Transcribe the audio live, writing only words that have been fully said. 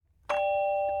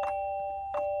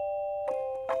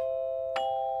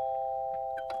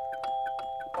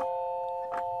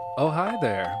Oh, hi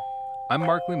there. I'm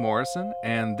Markley Morrison,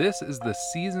 and this is the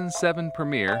Season 7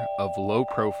 premiere of Low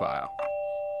Profile.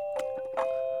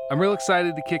 I'm real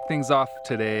excited to kick things off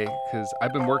today because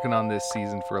I've been working on this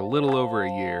season for a little over a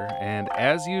year, and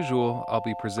as usual, I'll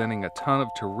be presenting a ton of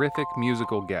terrific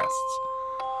musical guests.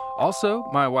 Also,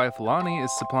 my wife Lonnie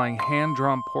is supplying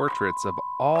hand-drawn portraits of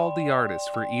all the artists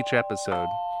for each episode,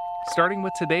 starting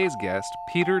with today's guest,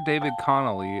 Peter David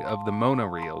Connolly of the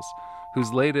Monoreels,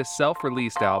 whose latest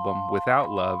self-released album, Without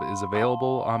Love, is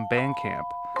available on Bandcamp.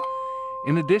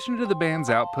 In addition to the band's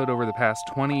output over the past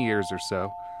 20 years or so,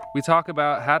 we talk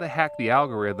about how to hack the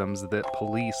algorithms that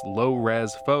police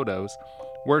low-res photos,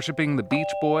 worshiping the Beach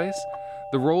Boys,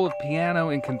 the role of piano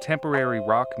in contemporary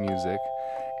rock music,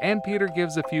 and Peter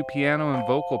gives a few piano and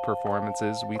vocal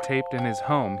performances we taped in his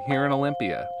home here in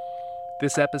Olympia.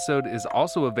 This episode is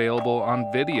also available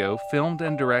on video, filmed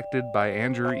and directed by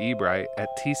Andrew Ebright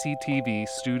at TCTV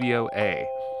Studio A.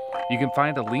 You can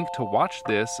find a link to watch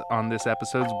this on this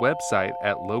episode's website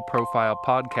at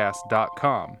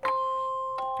lowprofilepodcast.com,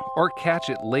 or catch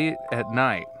it late at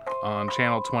night on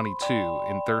Channel 22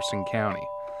 in Thurston County.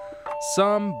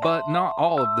 Some, but not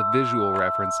all, of the visual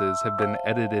references have been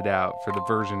edited out for the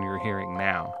version you're hearing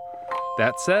now.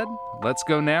 That said, let's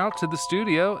go now to the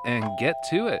studio and get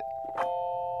to it.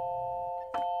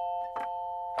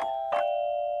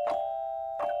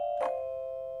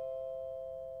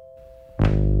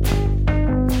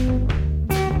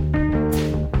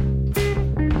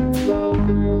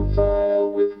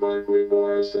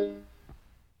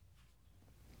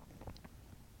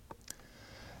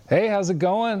 Hey, how's it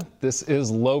going? This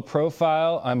is Low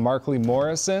Profile. I'm Markley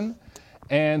Morrison,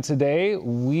 and today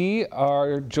we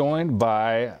are joined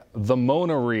by the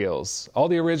Monoreels, all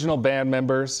the original band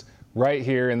members right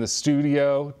here in the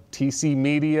studio, TC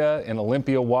Media in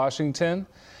Olympia, Washington.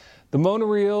 The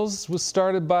Monoreels was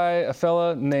started by a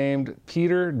fella named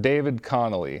Peter David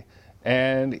Connolly,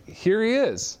 and here he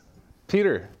is.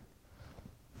 Peter,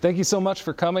 thank you so much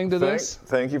for coming to this.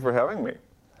 Thank you for having me.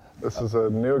 This is a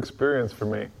new experience for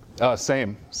me.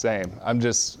 Same. I'm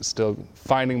just still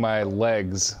finding my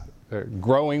legs, or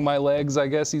growing my legs, I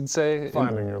guess you'd say.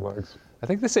 Finding your legs. I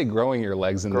think they say growing your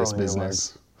legs in this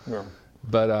business. Yeah.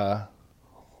 But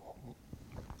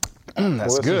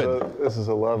that's good. This is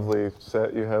a lovely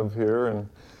set you have here, and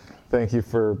thank you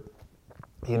for,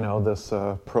 this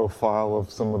profile of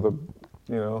some of the,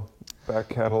 back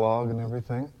catalog and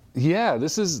everything. Yeah,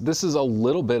 this is a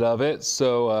little bit of it.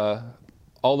 So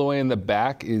all the way in the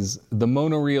back is the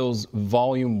Monoreels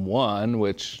Volume 1,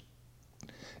 which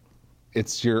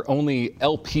it's your only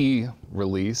LP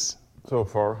release. So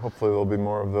far, hopefully there'll be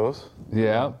more of those.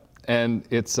 Yeah, and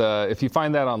it's if you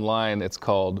find that online, it's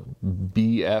called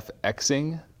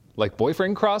BFXing, like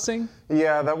boyfriend crossing.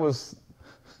 Yeah, that was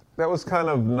kind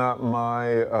of not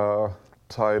my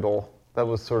title. That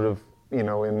was sort of, in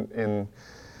an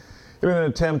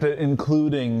attempt at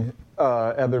including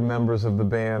other members of the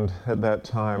band at that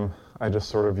time. I just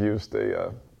sort of used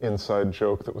a inside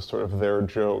joke that was sort of their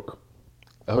joke.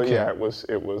 Okay. But yeah, it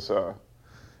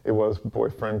was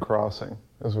boyfriend crossing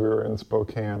as we were in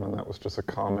Spokane, and that was just a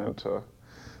comment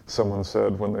someone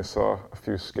said when they saw a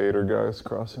few skater guys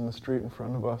crossing the street in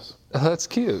front of us. Oh, that's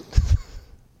cute.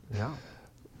 Yeah.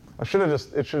 It should have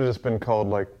just been called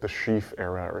like the Sheaf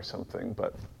era or something,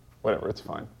 but whatever, it's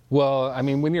fine. Well, I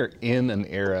mean, when you're in an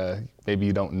era, maybe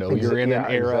you don't know you're in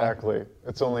an era. Exactly.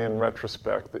 It's only in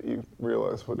retrospect that you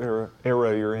realize what era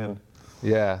you're in.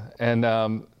 Yeah, and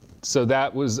so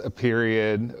that was a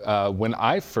period when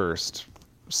I first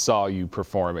saw you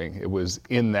performing. It was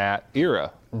in that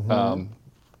era. Mm-hmm.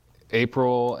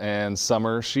 April and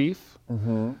Summer Sheaf.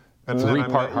 Mm-hmm. And Three-part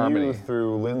then I met harmony. you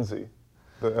through Lindsay,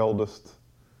 the eldest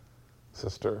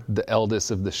sister. The eldest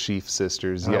of the Sheaf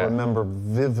sisters, And yeah. I remember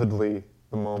vividly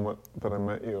the moment that I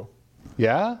met you.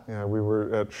 Yeah? Yeah, we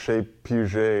were at Chez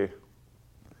Puget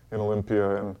in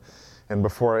Olympia, and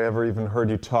before I ever even heard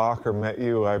you talk or met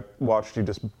you, I watched you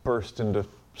just burst into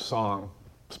song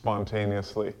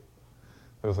spontaneously.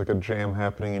 There was like a jam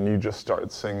happening, and you just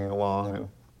started singing along, and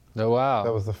Oh, wow.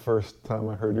 that was the first time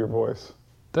I heard your voice.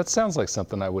 That sounds like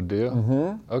something I would do.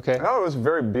 Mm-hmm. Okay. Oh, it was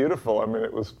very beautiful. I mean,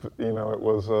 it was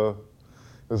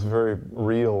very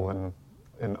real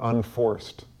and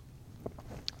unforced.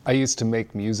 I used to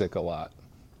make music a lot.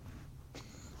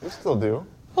 You still do.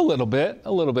 A little bit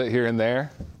here and there.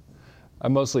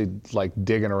 I'm mostly like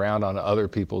digging around on other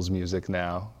people's music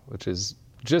now, which is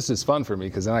just as fun for me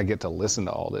because then I get to listen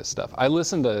to all this stuff. I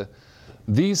listen to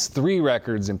these 3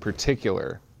 records in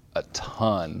particular a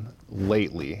ton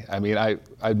lately. I mean,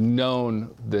 I've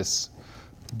known this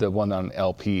the one on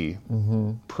LP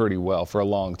pretty well for a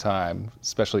long time.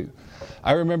 Especially,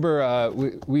 I remember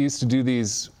we used to do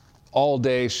these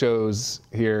all-day shows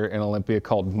here in Olympia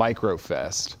called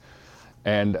Microfest,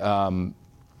 and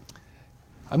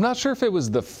I'm not sure if it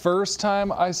was the first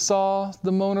time I saw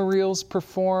the Monoreels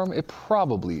perform. It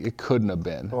couldn't have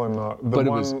been. Probably not. But it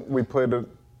was, We played it,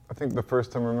 I think the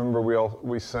first time, remember,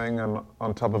 we sang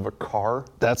on top of a car.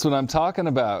 that's what I'm talking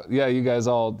about. Yeah, you guys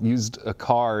all used a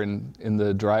car in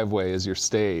the driveway as your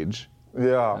stage.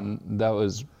 Yeah. And that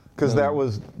was... Because that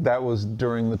was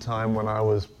during the time when I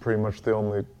was pretty much the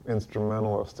only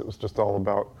instrumentalist. It was just all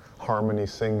about harmony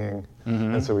singing,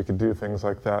 and so we could do things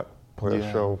like that. Play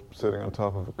a show sitting on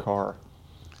top of a car.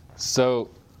 So,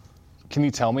 can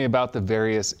you tell me about the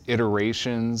various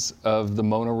iterations of the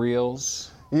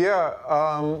Monoreels? Yeah.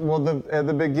 Well, at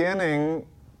the beginning,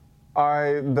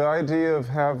 the idea of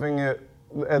having it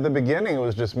at the beginning it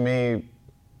was just me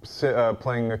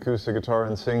playing acoustic guitar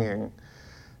and singing.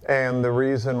 And the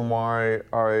reason why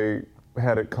I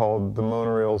had it called the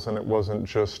Monoreels and it wasn't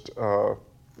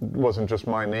just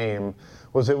my name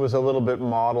was it was a little bit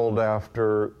modeled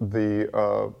after the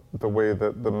way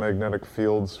that the magnetic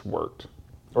fields worked,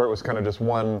 or it was kind of just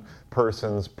one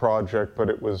person's project, but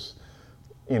it was,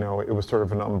 it was sort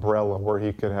of an umbrella where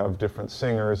he could have different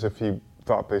singers if he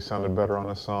thought they sounded better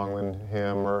on a song than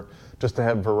him, or just to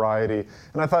have variety.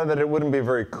 And I thought that it wouldn't be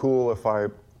very cool if I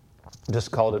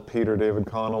just called it Peter David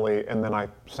Connolly and then I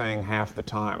sang half the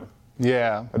time.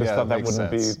 Yeah, I just thought that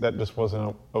wouldn't sense. that just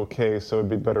wasn't okay, so it'd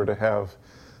be better to have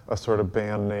a sort of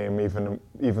band name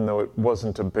even though it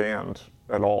wasn't a band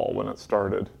at all when it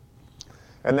started.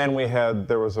 And then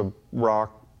there was a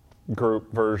rock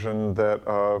group version that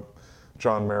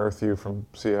John Merrithew from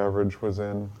C Average was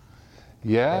in.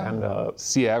 Yeah, And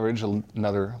C Average,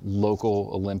 another local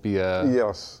Olympia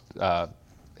yes.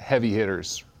 Heavy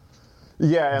hitters.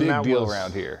 Yeah, and Big that deal was,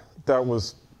 around here. That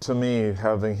was, to me,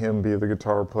 having him be the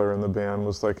guitar player in the band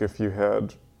was like if you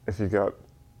got,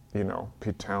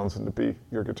 Pete Townsend to be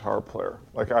your guitar player.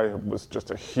 Like I was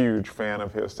just a huge fan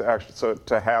of his.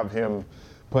 To have him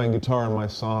playing guitar in my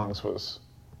songs was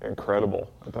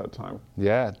incredible at that time.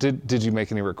 Yeah. Did you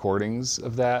make any recordings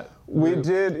of that? We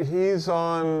did. He's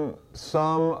on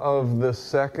some of the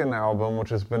second album, which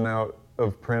has been out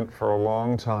of print for a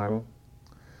long time.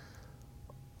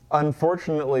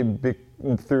 Unfortunately,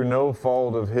 through no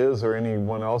fault of his or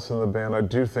anyone else in the band, I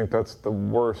do think that's the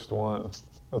worst one.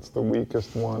 That's the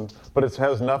weakest one. But it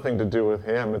has nothing to do with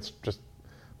him. It's just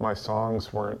my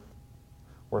songs were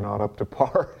not up to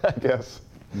par, I guess.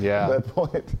 Yeah. At that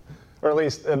point. Or at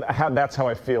least that's how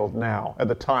I feel now. At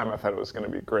the time, I thought it was going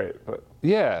to be great, but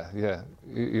Yeah.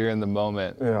 You're in the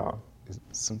moment. yeah.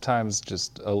 Sometimes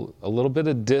just a little bit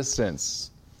of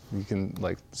distance, you can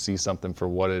see something for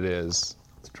what it is.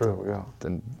 It's true, yeah.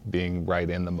 Than being right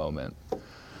in the moment.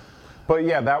 But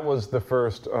yeah, that was the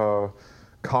first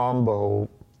combo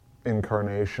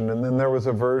incarnation. And then there was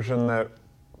a version that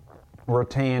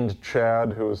retained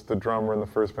Chad, who was the drummer in the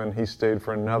first band. He stayed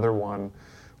for another one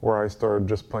where I started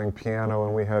just playing piano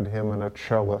and we had him and a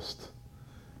cellist.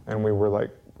 And we were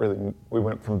we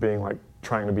went from being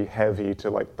trying to be heavy to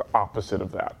the opposite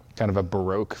of that. Kind of a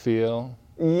Baroque feel.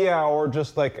 Yeah, or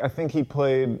just I think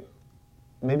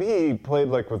maybe he played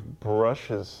with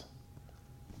brushes.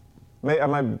 I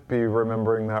might be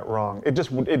remembering that wrong. It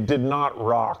did not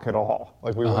rock at all.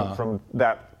 We went from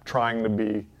that trying to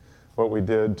be what we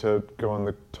did to going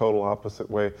the total opposite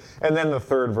way. And then the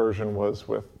third version was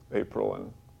with April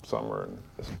and Summer and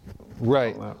just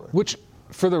right. that way. Which,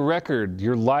 for the record,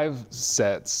 your live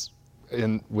sets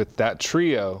with that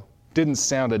trio didn't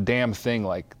sound a damn thing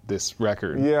like this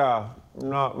record. Yeah,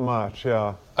 not much.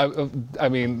 Yeah. I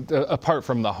mean, apart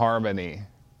from the harmony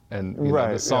and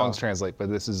the songs translate, but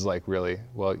this is really,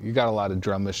 you got a lot of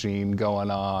drum machine going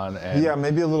on. And yeah,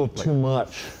 maybe a little too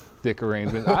much. Thick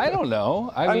arrangement. I don't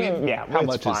know. I mean, how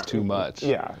much is too much?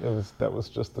 Yeah, that was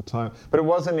just the time. But it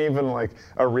wasn't even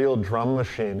a real drum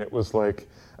machine. It was a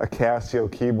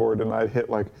Casio keyboard, and I'd hit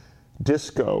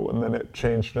disco, and then it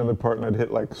changed another part, and I'd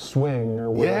hit swing or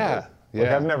whatever.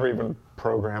 Yeah. I've never even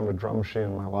programmed a drum machine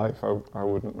in my life. I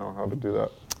wouldn't know how to do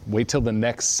that. Wait till the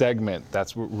next segment.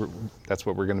 That's what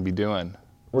we're going to be doing.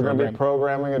 We're going to be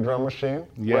programming a drum machine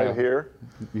right here.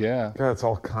 Yeah. God, it's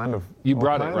all kind of. You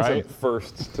brought it, right? Of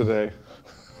firsts today.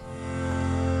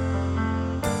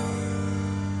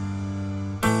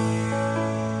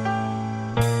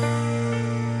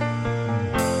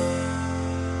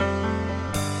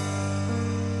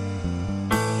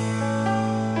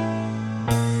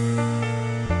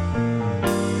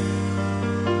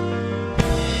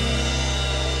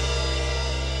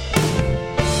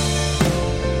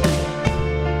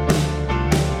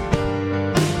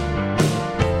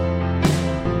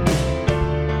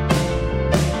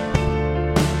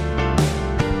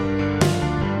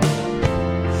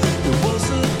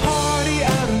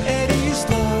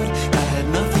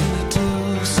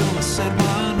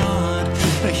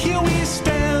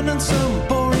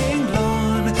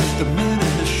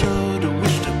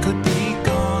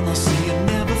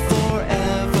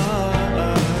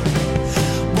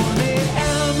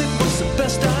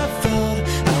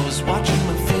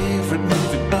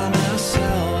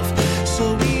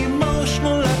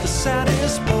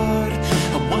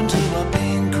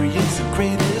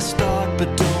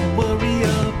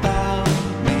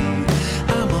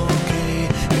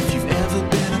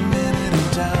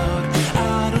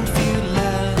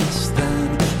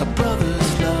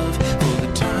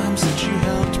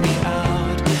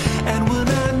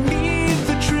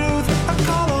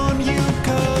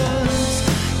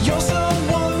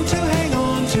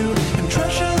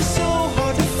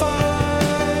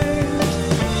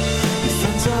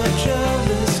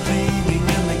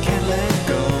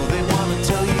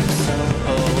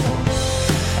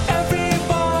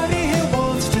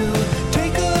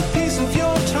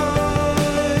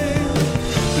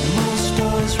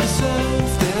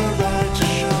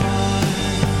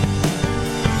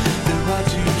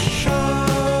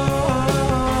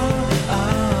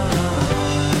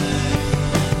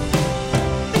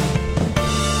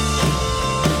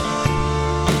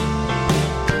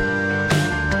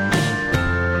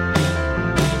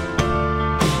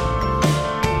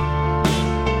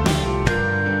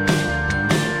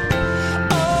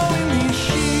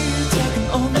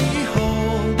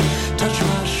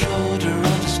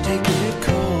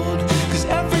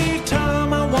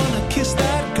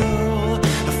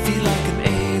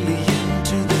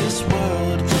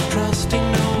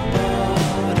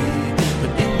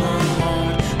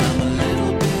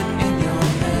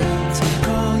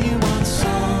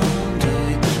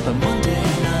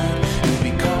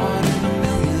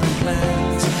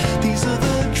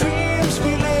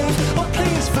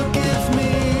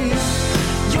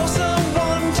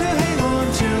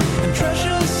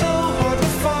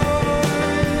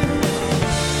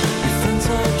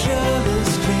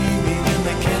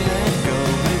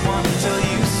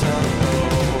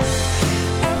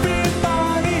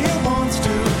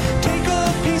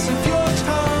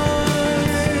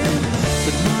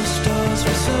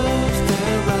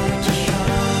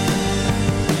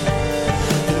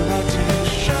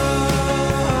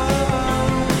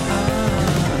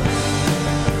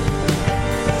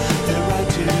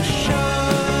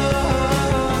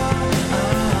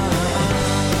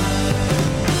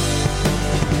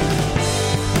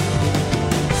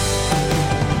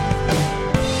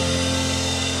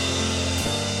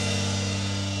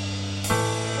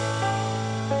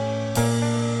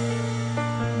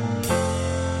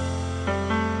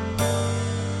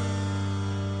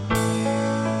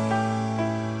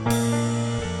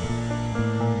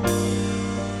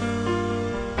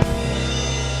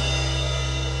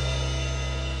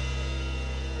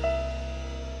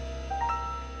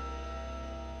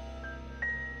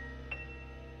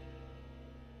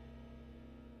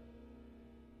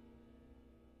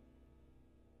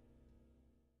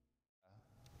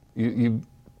 You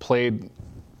played,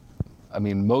 I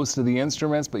mean, most of the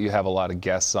instruments, but you have a lot of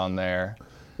guests on there.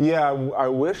 Yeah, I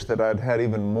wish that I'd had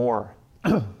even more.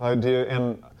 idea,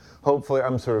 and hopefully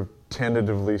I'm sort of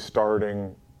tentatively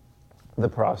starting the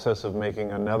process of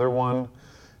making another one,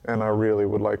 and I really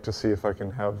would like to see if I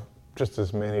can have just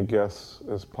as many guests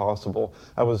as possible.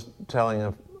 I was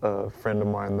telling a friend of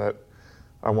mine that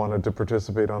I wanted to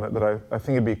participate on it, that I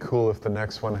think it'd be cool if the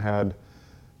next one had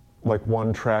like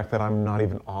one track that I'm not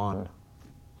even on.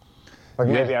 Like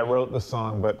maybe I wrote the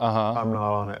song, but I'm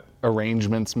not on it.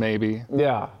 Arrangements, maybe.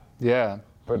 Yeah. Yeah.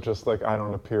 But just like I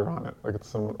don't appear on it. Like it's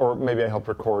some, or maybe I help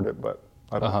record it, but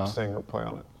I don't sing or play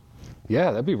on it.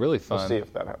 Yeah, that'd be really fun. We'll see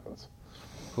if that happens.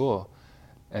 Cool.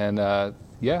 And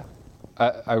yeah,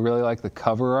 I really like the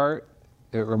cover art.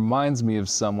 It reminds me of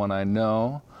someone I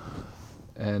know.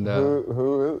 And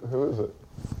who is it?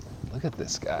 Look at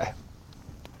this guy.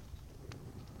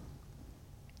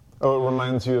 Oh, it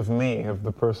reminds you of me, of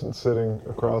the person sitting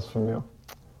across from you.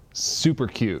 Super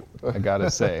cute, I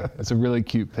gotta say. It's a really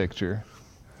cute picture.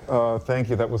 Thank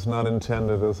you. That was not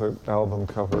intended as an album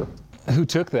cover. Who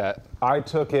took that? I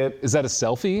took it. Is that a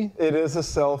selfie? It is a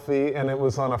selfie, and it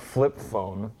was on a flip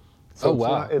phone. So oh,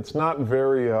 wow. It's not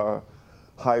very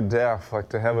high def. Like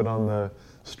to have it on the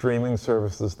streaming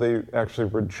services, they actually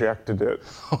rejected it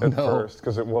at first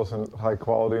because it wasn't high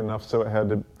quality enough. So it had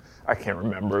to, I can't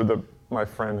remember, my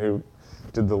friend who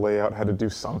did the layout had to do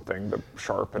something to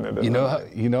sharpen it.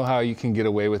 You know how you can get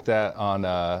away with that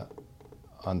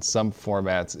on some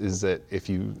formats is that if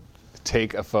you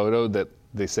take a photo that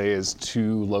they say is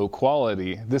too low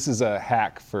quality. This is a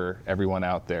hack for everyone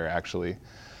out there, actually.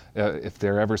 If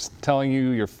they're ever telling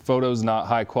you your photo's not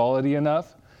high quality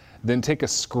enough, then take a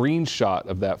screenshot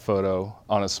of that photo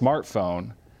on a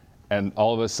smartphone, and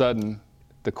all of a sudden,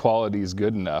 the quality is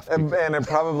good enough. And it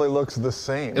probably looks the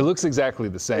same. It looks exactly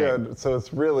the same. Yeah, so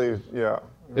it's really, yeah.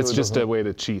 It's just a way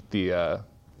to cheat the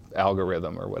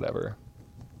algorithm or whatever.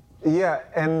 Yeah,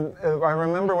 and I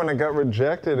remember when it got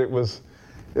rejected,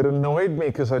 it annoyed me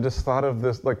because I just thought of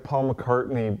this, like Paul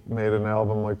McCartney made an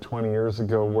album like 20 years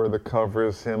ago where the cover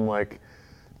is him like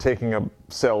taking a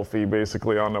selfie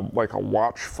basically on a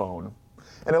watch phone.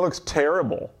 And it looks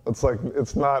terrible. It's like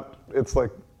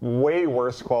way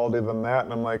worse quality than that.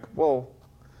 And I'm like, well,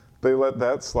 they let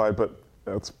that slide, but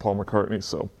that's Paul McCartney,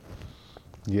 so.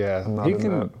 Yeah,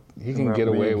 he can get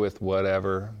away with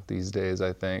whatever these days,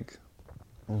 I think.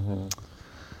 Mm-hmm.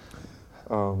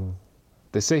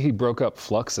 They say he broke up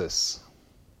Fluxus.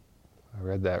 I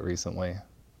read that recently.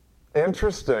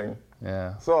 Interesting.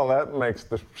 Yeah. So that makes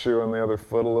the shoe on the other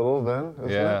foot a little then,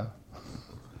 isn't it?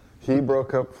 He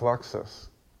broke up Fluxus.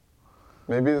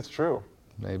 Maybe it's true.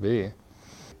 Maybe.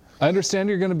 I understand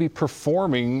you're going to be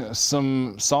performing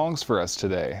some songs for us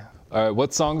today. All right,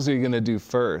 what songs are you going to do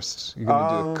first? You're going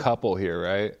to do a couple here,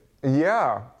 right?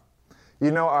 Yeah.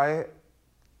 You know, I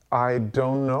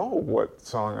don't know what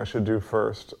song I should do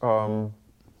first.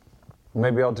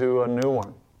 Maybe I'll do a new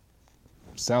one.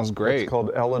 Sounds great. It's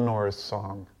called Eleanor's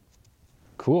Song.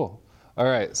 Cool. All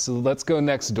right, so let's go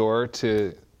next door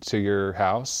to your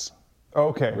house.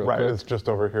 Okay, Real right. quick. It's just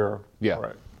over here. Yeah. All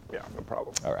right. Yeah, no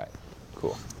problem. All right,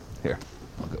 cool. Here,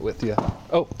 I'll go with you.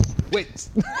 Oh, wait.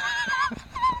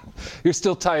 You're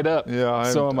still tied up. Yeah,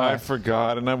 so am I. I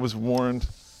forgot, and I was warned.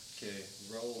 Okay,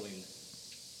 rolling.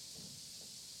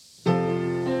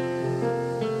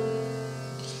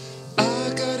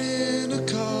 I got in a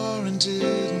car and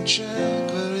didn't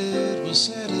check where it was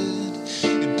headed.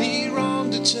 It'd be wrong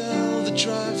to tell the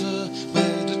driver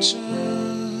where to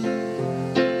turn.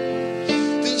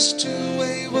 This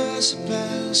two-way was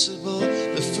impassable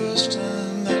the first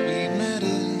time that we met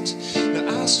it.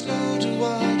 Now I slow to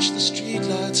watch the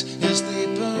streetlights as they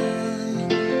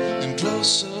burn and glow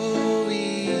so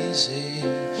easy,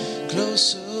 glow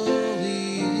so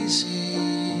easy.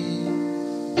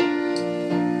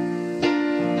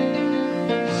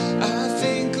 I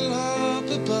think I'll hop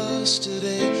a bus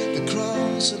today that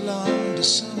crawls along to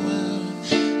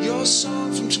somewhere. Your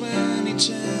song from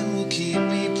 2010 will keep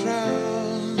me proud.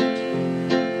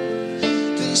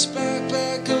 This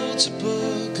backpack holds a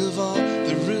book of all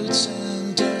the routes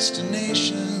and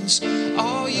destinations,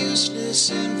 all useless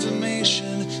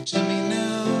information to me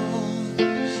now.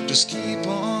 Just keep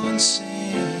on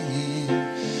singing,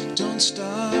 don't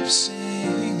stop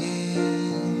singing.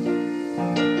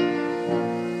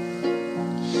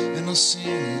 And I'll sing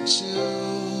it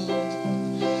too,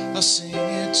 I'll sing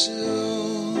it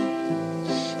too,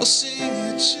 I'll sing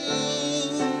it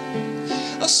too,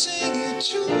 I'll sing it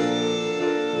too.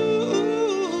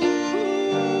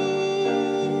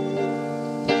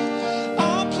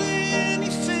 I'll play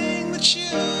anything that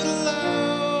you'd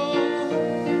allow.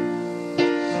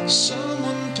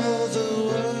 Someone pull the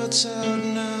words out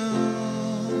now.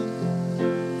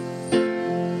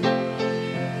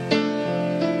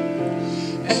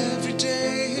 Every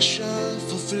day you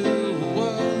shuffle through a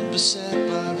world beset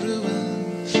by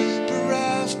ruin,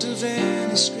 bereft of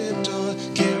any script or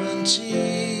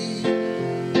guarantee.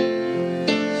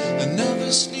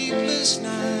 Another sleepless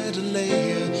night, I lay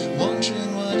here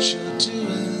wondering what you're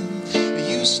doing. Are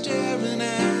you staring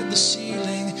at the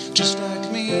ceiling just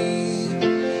like me?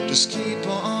 Just keep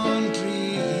on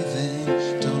breathing,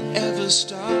 don't ever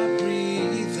stop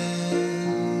breathing.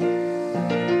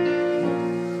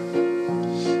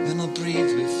 And I'll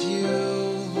breathe with you,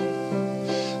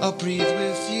 I'll breathe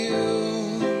with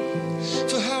you,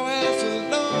 for however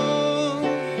long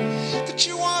that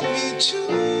you want me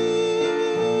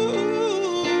to.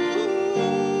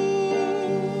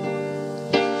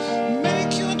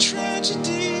 Make your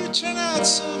tragedy turn out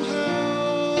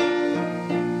somehow.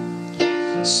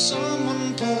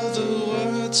 Someone pull the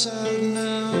words out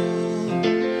now.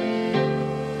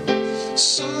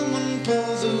 Someone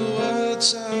pull the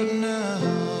words out now.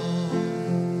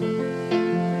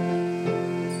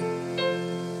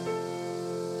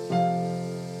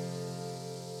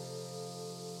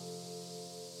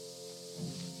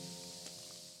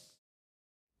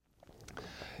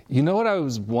 You know what I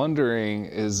was wondering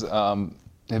is,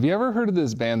 have you ever heard of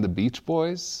this band, the Beach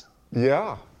Boys?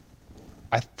 Yeah,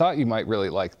 I thought you might really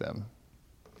like them.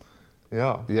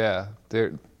 yeah. Yeah,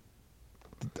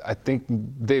 I think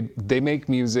they make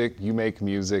music, you make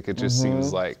music. It just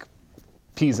seems like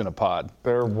peas in a pod.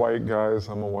 They're white guys.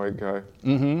 I'm a white guy.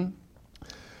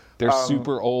 They're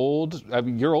super old. I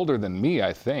mean, you're older than me,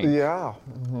 I think. Yeah.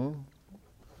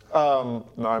 No,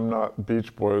 I'm not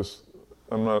Beach Boys.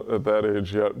 I'm not at that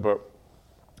age yet, but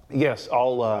yes,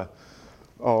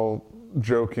 all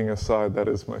joking aside, that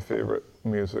is my favorite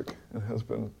music. It has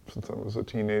been since I was a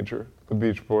teenager. The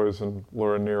Beach Boys and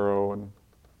Laura Nyro, and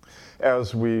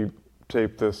as we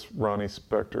tape this, Ronnie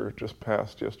Spector just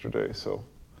passed yesterday, so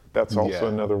that's also Yeah.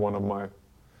 another one of my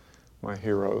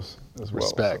heroes as well.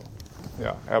 Respect. So,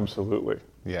 yeah, absolutely.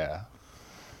 Yeah,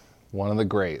 one of the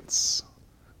greats.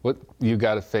 What, you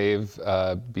got a fave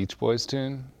Beach Boys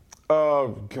tune? Oh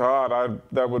God,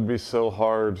 that would be so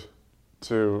hard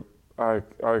to. I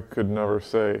could never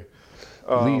say.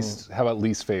 How about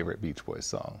least favorite Beach Boys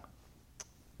song?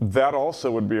 That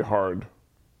also would be hard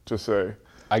to say.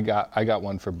 I got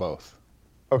one for both.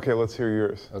 Okay, let's hear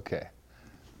yours. Okay.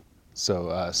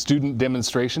 So, student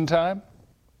demonstration time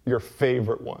Your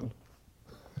favorite one.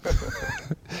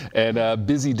 and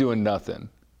busy doing nothing.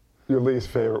 Your least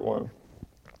favorite one.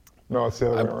 No, it's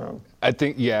the other way around. I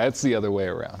think, yeah, it's the other way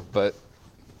around. But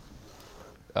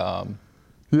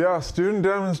Yeah, student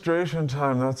demonstration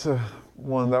time. That's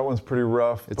one. That one's pretty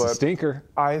rough. it's but a stinker.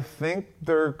 I think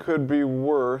there could be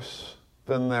worse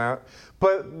than that.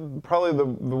 But probably the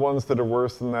ones that are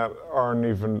worse than that aren't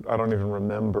even. I don't even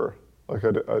remember. Like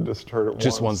I just heard it once.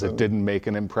 Just ones that and- didn't make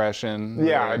an impression.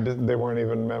 Yeah, or- they weren't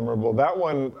even memorable. That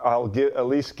one, at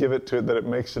least give it to it that it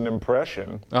makes an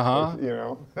impression. Uh-huh. You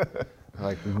know.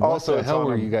 Like, what Also, the it's hell on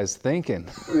were a- you guys thinking?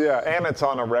 Yeah, and it's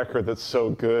on a record that's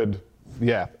so good.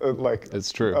 Yeah, Like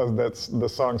It's true. That's the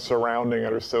songs surrounding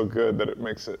it are so good that it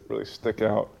makes it really stick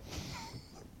out.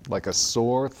 like a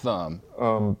sore thumb.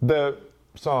 The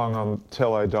song on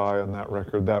 "Till I Die" on that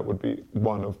record, that would be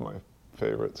one of my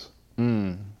favorites.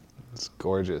 It's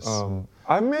gorgeous.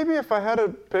 Maybe if I had to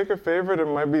pick a favorite, it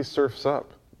might be "Surf's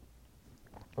Up."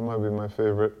 That might be my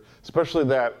favorite, especially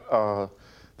that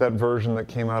version that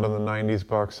came out in the '90s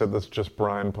box set. That's just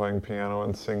Brian playing piano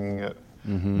and singing it.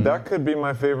 That could be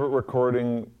my favorite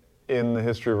recording in the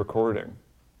history of recording.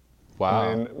 Wow.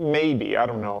 I mean, maybe, I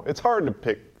don't know. It's hard to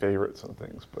pick favorites on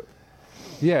things, but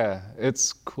Yeah,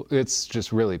 it's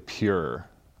just really pure,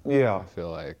 yeah. I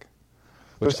feel like.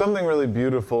 There's something really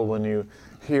beautiful when you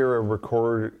hear a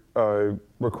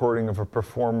recording of a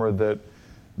performer that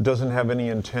doesn't have any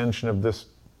intention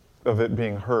of it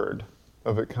being heard,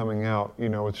 of it coming out. You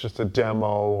know, it's just a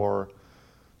demo or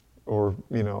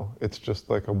you know, it's just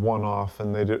like a one-off,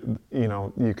 and you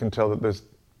know, you can tell that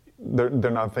they're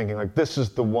not thinking like this is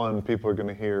the one people are going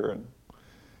to hear,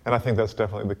 and I think that's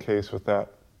definitely the case with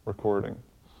that recording.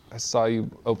 I saw you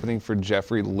opening for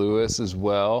Jeffrey Lewis as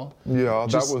well. Yeah,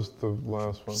 Just that was the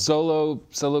last one.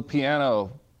 Solo piano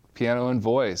and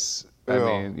voice. I Yeah.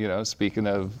 mean, you know, speaking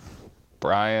of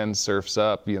Brian Surf's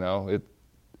Up, you know,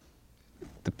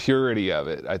 the purity of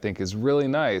it, I think, is really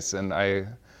nice. And I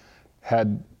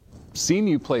had seen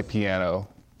you play piano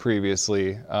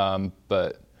previously,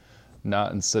 but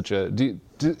not in such a.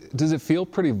 Does it feel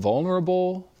pretty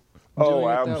vulnerable? Oh, doing it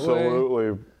that way?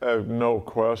 absolutely, no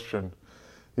question.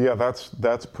 Yeah,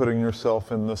 that's putting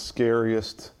yourself in the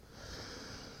scariest.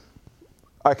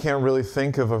 I can't really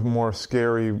think of a more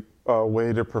scary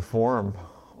way to perform,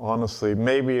 honestly.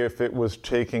 Maybe if it was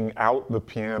taking out the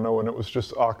piano and it was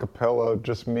just a cappella,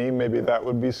 just me, maybe that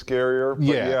would be scarier. But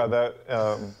Yeah.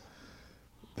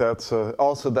 that's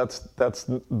also that's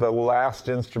the last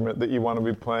instrument that you want to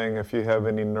be playing if you have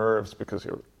any nerves, because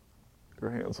your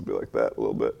hands will be like that a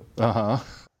little bit. Uh-huh.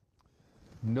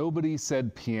 Nobody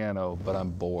said piano, but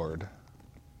I'm bored.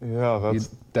 Yeah,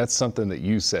 That's something that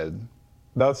you said.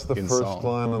 that's the in first song.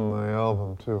 line on the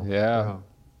album too. Yeah.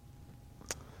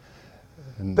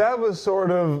 And That was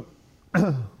sort of,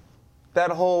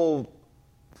 that whole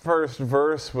first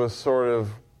verse was sort of,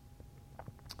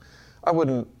 I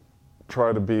wouldn't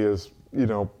try to be as,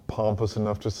 pompous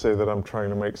enough to say that I'm trying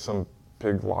to make some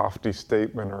big lofty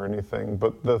statement or anything,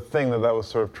 but the thing that was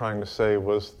sort of trying to say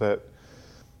was that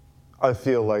I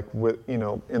feel like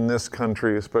in this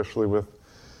country, especially with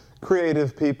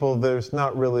creative people, there's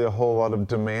not really a whole lot of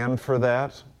demand for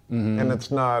that. And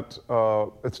it's not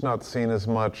seen as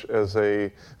much as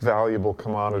a valuable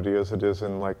commodity as it is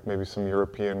in like maybe some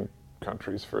European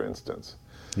countries, for instance.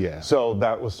 yeah. So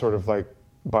that was sort of like,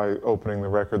 by opening the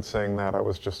record saying that, I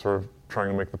was just sort of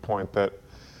trying to make the point that,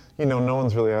 no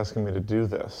one's really asking me to do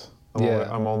this.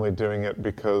 I'm only doing it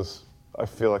because I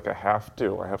feel like I have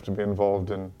to. I have to be involved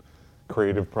in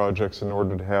creative projects in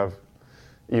order to have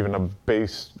even a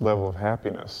base level of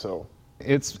happiness. So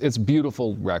It's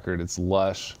beautiful record. It's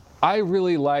lush. I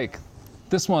really like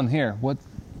this one here. What?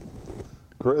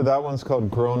 that one's called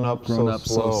Grown Up Grown So Up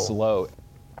Slow. So Slow.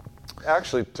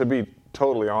 Actually, to be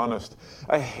totally honest,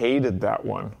 I hated that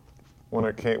one when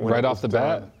it came. When Right it off was the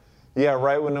done. bat? Yeah,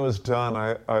 right when it was done,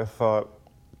 I thought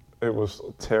it was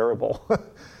terrible.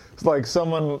 It's like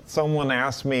someone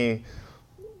asked me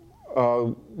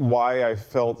why I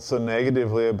felt so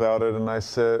negatively about it, and I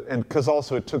said, and because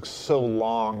also it took so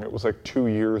long. It was like 2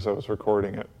 years I was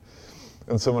recording it,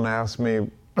 and someone asked me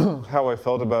how I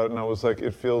felt about it, and I was like,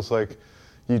 it feels like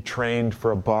you trained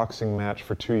for a boxing match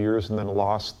for 2 years and then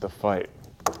lost the fight.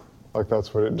 Like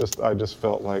that's what I just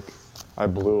felt like I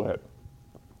blew it.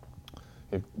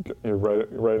 You're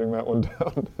writing that one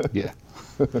down? Yeah.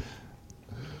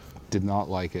 Did not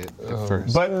like it at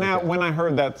first. But now, when I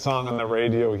heard that song on the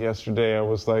radio yesterday, I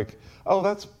was like, oh,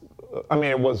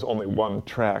 it was only one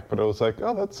track, but I was like,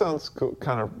 oh, that sounds cool,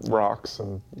 kind of rocks.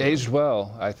 And Aged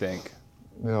well, I think.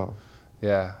 yeah.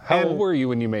 Yeah. How And- old were you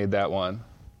when you made that one?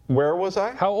 Where was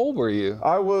I? How old were you?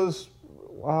 I was,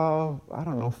 I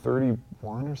don't know,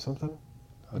 31 or something.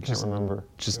 I can't remember.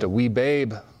 Just a wee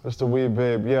babe. Just a wee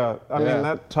babe, yeah. I Yeah. mean,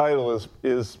 that title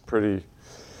is pretty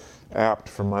apt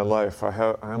for my life.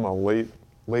 I'm a late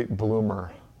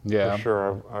bloomer. Yeah. For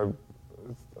sure.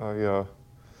 I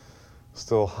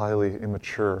still highly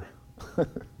immature.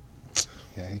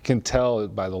 Yeah, you can tell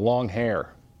by the long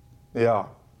hair. Yeah.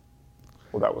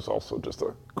 Well, that was also just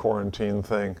a quarantine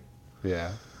thing.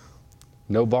 Yeah.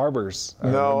 No barbers. I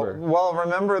remember. Well,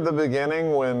 remember the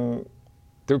beginning when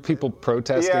There were people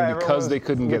protesting everyone because was- they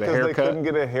couldn't get a because haircut. they couldn't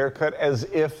get a haircut, as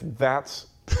if that's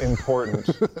important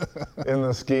in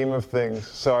the scheme of things.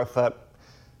 So I thought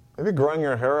maybe growing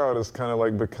your hair out has kind of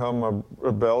like become a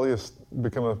rebellious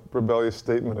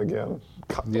statement again.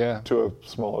 Yeah. To a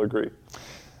small degree.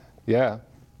 Yeah.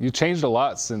 You changed a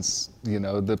lot since,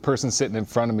 the person sitting in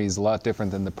front of me is a lot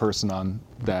different than the person on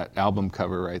that album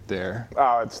cover right there.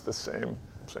 Oh, it's the same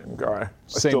guy. I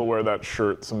Same. still wear that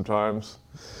shirt sometimes.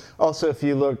 Also, if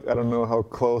you look, I don't know how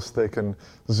close they can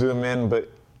zoom in,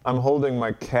 but I'm holding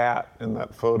my cat in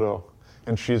that photo,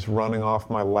 and she's running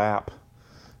off my lap.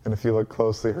 And if you look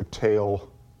closely, her tail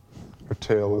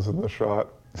is in the shot.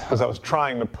 Because I was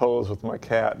trying to pose with my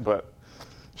cat, but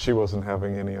she wasn't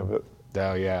having any of it.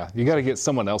 Oh, yeah. You got to get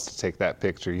someone else to take that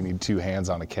picture. You need two hands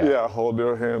on a cat. Yeah, hold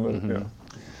your hand. And,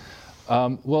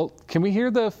 yeah. Well, can we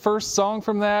hear the first song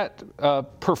from that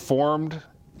performed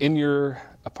in your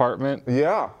apartment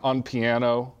Yeah, on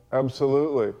piano?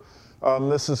 absolutely.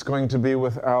 This is going to be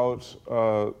without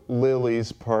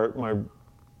Lily's part. My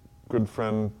good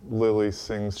friend Lily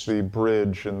sings the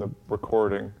bridge in the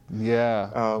recording. Yeah.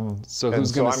 So And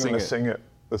who's going to I'm sing gonna it? sing it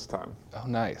this time. Oh,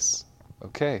 nice.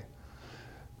 Okay.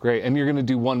 Great. And you're going to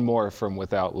do one more from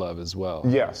Without Love as well.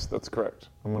 Yes, that's correct.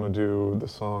 I'm going to do the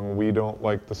song We Don't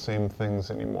Like the Same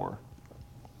Things Anymore.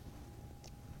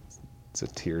 It's a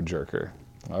tearjerker.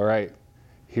 All right.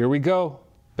 Here we go.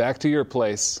 Back to your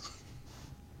place.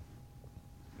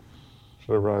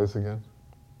 Should I rise again?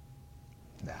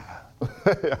 Nah.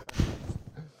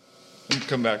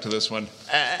 Come back to this one.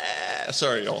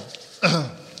 Sorry, y'all.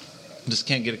 Just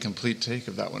can't get a complete take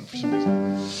of that one for some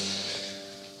reason.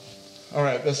 All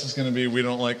right, this is going to be We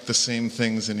Don't Like the Same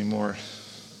Things Anymore.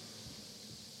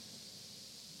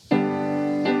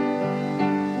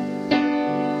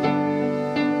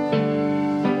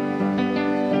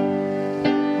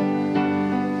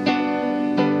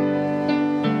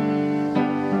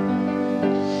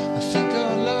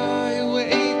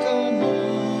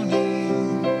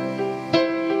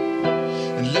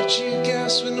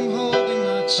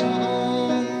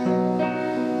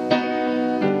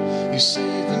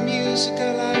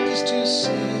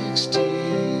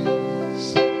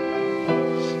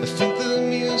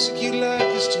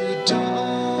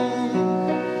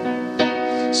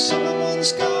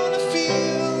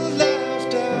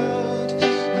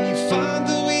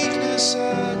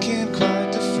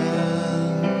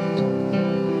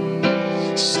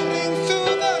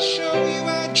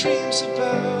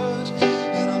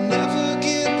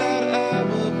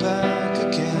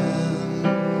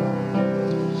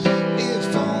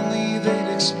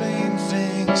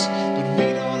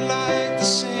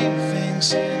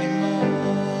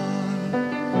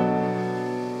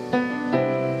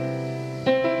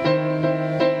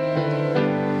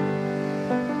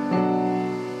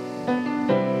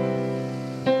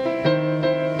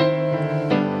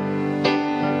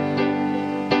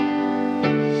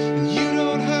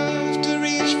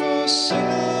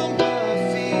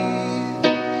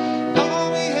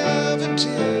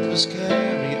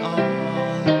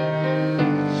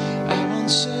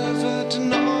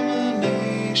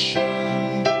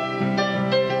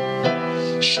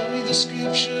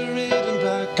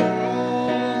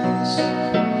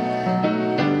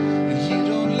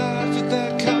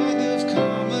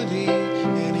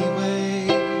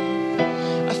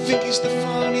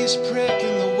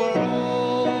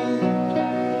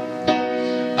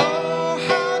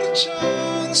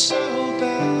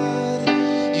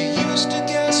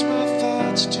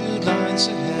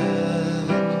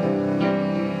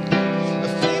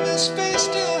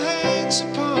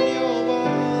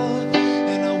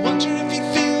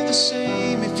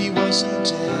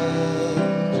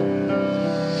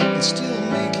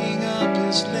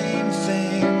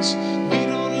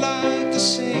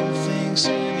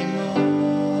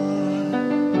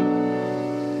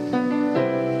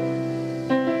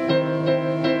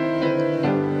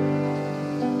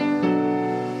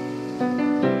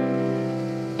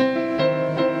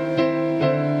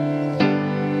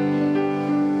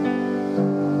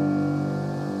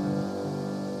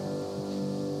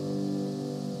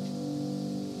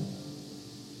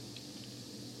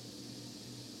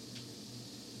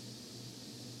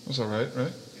 That's all right,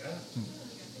 right? Yeah.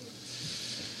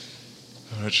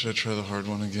 All right, should I try the hard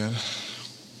one again?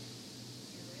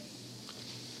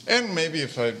 And maybe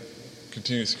if I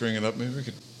continue screwing it up, maybe we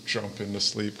could jump into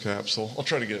sleep capsule. I'll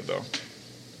try to get it though.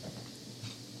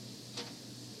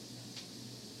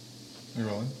 You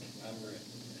rolling? I'm ready.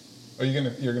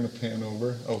 Are you're gonna pan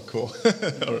over? Oh, cool.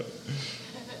 All right.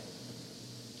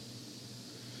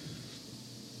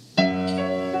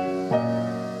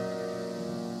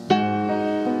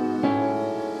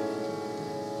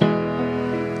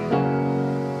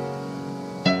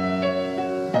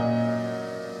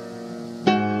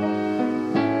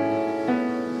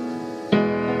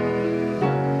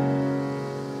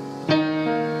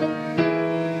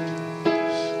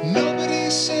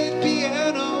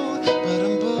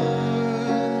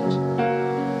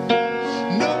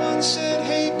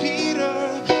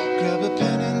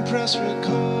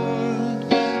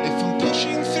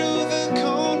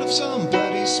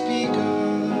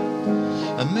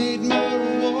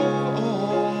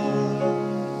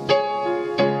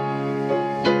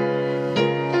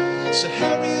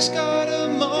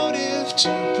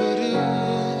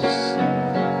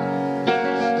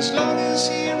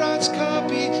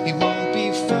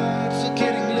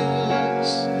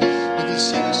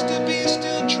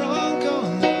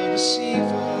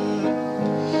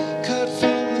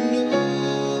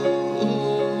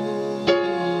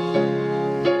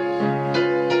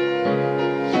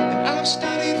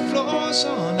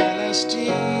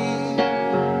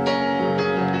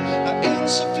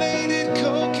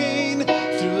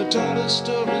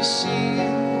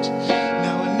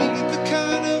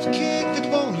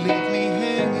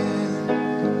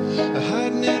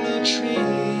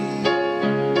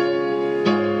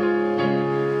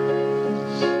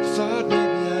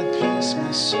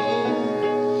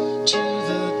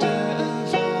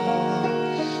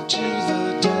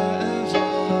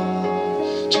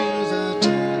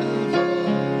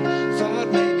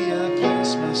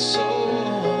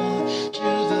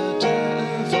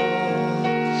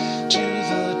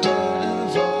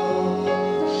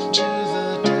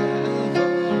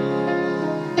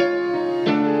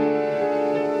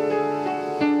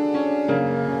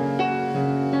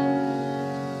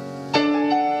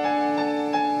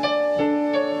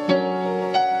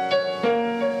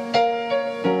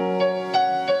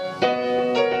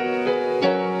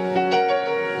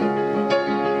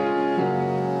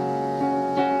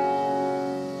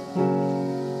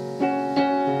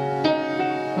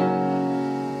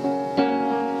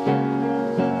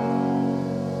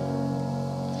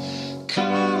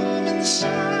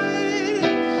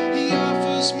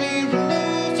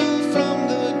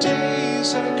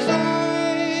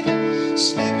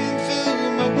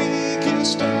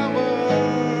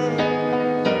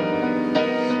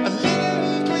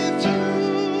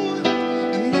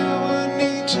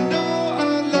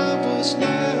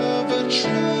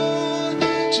 true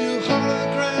to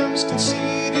holograms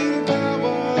conceding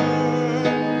power.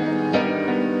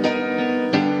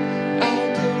 I'll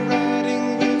go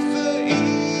riding with the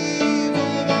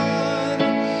evil one,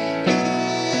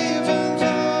 even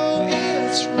though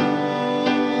it's wrong.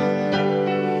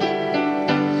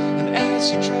 And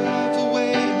as you drive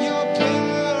away in your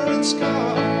parents'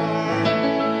 car,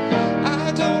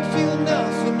 I don't feel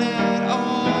nothing at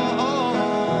all.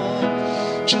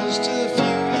 Just a few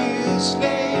years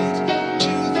late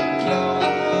to the glow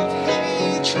of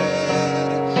hatred,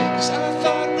 'cause I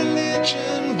thought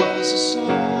religion was a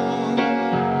song.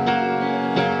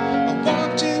 I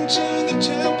walked into the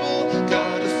temple,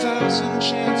 got 1,000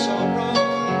 chants all wrong.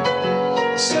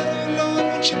 I said, oh Lord,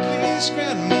 won't you please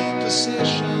grant me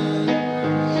possession,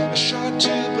 a shot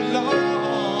to belong.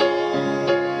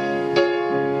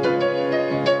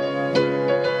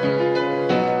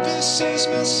 This is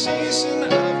my season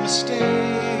of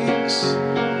mistakes.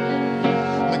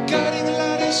 My guiding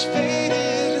light is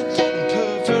faded, and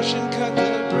perversion cut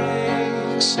the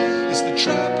brakes. It's the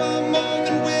trap I'm more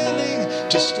than willing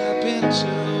to step into,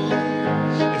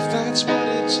 if that's what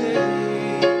it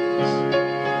takes.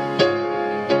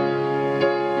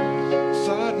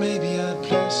 Thought maybe I'd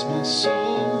place my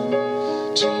soul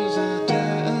to the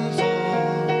devil,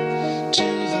 to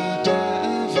the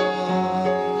devil,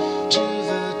 to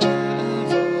the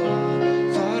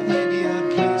devil. Thought maybe I'd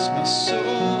place my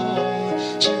soul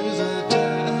to the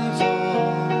devil,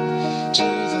 to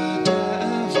the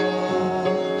devil,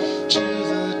 to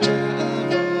the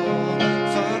devil.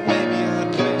 Thought maybe I'd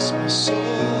place my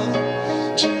soul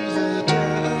to the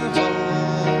devil,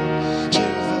 to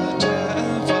the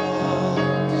devil,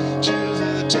 to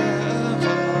the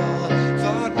devil.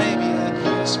 Thought maybe I'd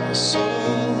place my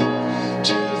soul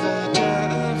to the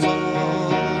devil,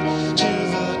 to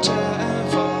the devil,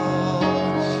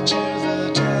 to the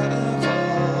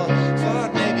devil.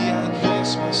 Thought maybe I'd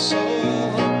place my soul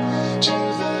to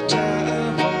the devil,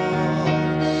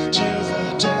 to the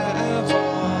devil,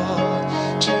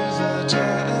 to the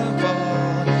devil.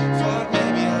 Thought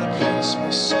maybe I'd place my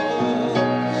soul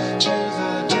to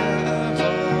the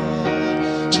devil,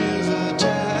 to the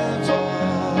devil,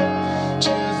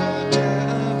 to the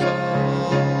devil.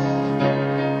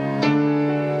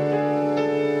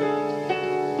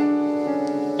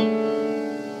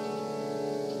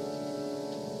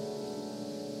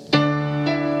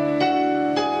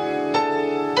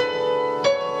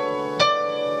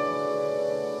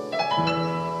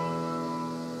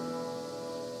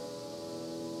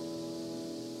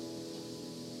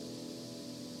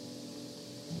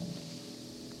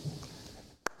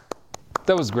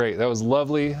 That was great. That was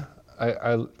lovely.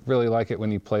 I really like it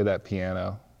when you play that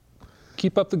piano.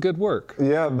 Keep up the good work.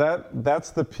 Yeah,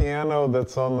 that's the piano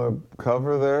that's on the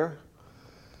cover there.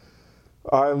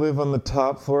 I live on the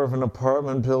top floor of an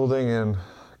apartment building, and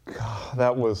God,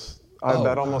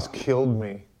 that almost killed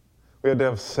me. We had to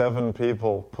have 7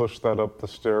 people push that up the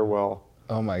stairwell.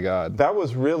 Oh my God. That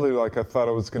was really like I thought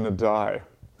I was gonna die.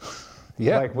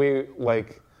 Yeah.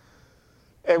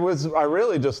 I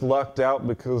really just lucked out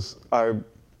because I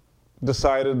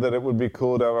decided that it would be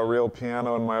cool to have a real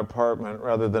piano in my apartment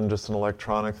rather than just an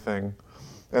electronic thing.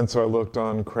 And so I looked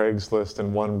on Craigslist,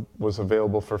 and one was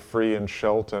available for free in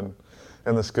Shelton.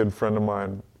 And this good friend of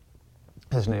mine,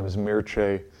 his name is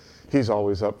Mircea, he's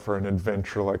always up for an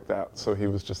adventure like that. So he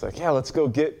was just like, yeah, let's go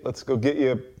get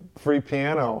you a free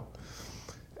piano.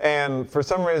 And for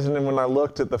some reason, when I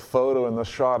looked at the photo and the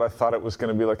shot, I thought it was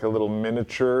going to be like a little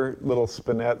miniature, little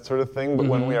spinet sort of thing. But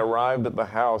when we arrived at the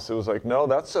house, it was like, no,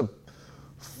 that's a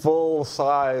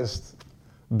full-sized,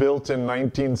 built in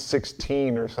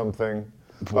 1916 or something,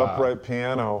 upright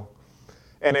piano.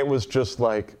 And it was just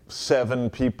like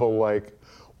 7 people, like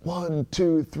 1,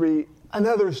 2, 3,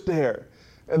 another stair,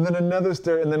 and then another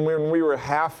stair. And then when we were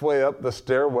halfway up the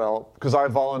stairwell, because I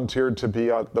volunteered to be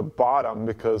at the bottom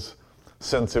because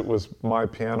since it was my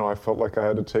piano, I felt like I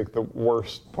had to take the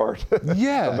worst part of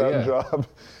that job.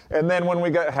 And then when we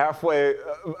got halfway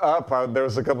up, there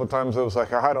was a couple of times I was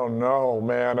like, I don't know,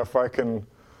 man, if I can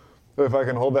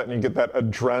hold that. And you get that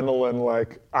adrenaline,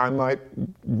 like I might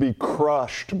be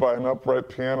crushed by an upright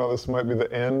piano. This might be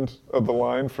the end of the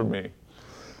line for me.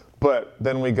 But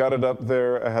then we got it up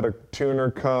there. I had a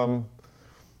tuner come,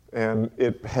 and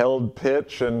it held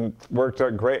pitch and worked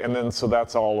out great. And then so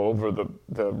that's all over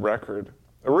the record.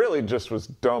 It really just was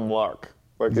dumb luck.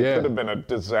 Like it could have been a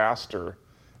disaster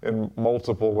in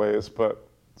multiple ways, but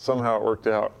somehow it worked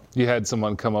out. You had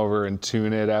someone come over and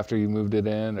tune it after you moved it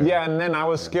in? Or? Yeah, and then I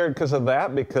was scared because of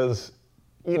that, because,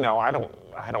 you know, I don't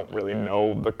I don't really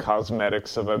know the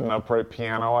cosmetics of an upright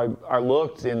piano. I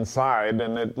looked inside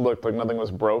and it looked like nothing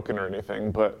was broken or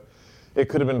anything, but it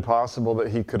could have been possible that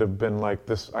he could have been like,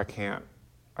 this, I can't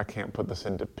put this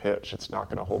into pitch. It's not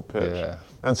going to hold pitch. Yeah.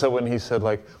 And so when he said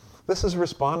like, this is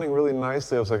responding really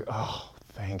nicely, I was like, oh,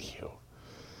 thank you.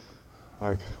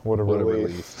 Like, what a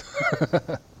relief.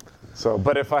 So,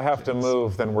 but if I have to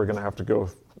move, then we're going to have to go,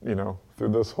 through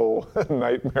this whole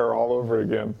nightmare all over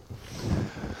again.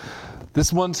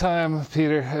 This one time,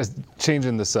 Peter,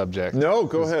 changing the subject. No,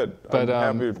 go ahead. But,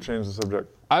 I'm happy to change the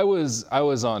subject. I was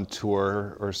on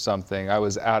tour or something. I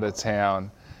was out of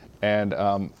town,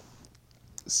 and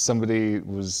somebody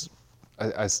was.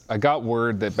 I got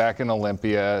word that back in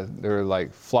Olympia there were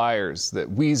like flyers that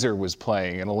Weezer was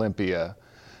playing in Olympia,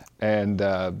 and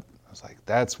I was like,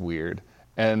 "That's weird."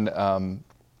 And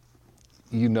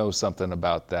you know something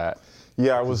about that.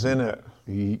 Yeah, I was in it.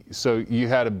 So you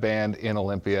had a band in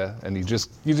Olympia, and you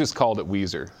just called it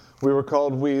Weezer. We were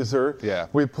called Weezer. Yeah.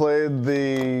 We played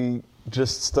the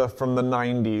just stuff from the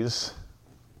 90s,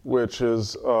 which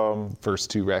is First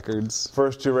two records.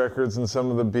 first two records and some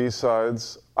of the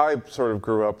B-sides. I sort of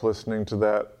grew up listening to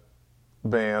that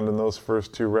band and those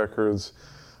first two records.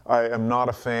 I am not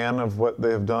a fan of what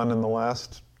they have done in the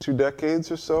last 2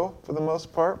 decades or so, for the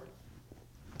most part.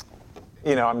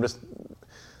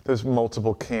 There's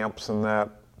multiple camps in that.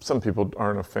 Some people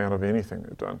aren't a fan of anything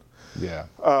they've done. Yeah.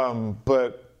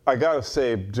 But I gotta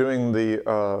say, doing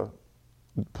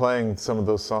playing some of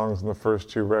those songs in the first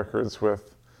two records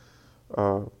with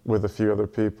a few other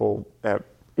people at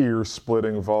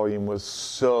ear-splitting volume was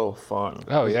so fun.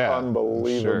 Oh, It was yeah,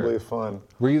 unbelievably sure. fun.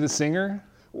 Were you the singer?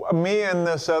 Me and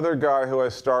this other guy who I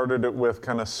started it with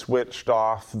kind of switched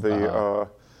off the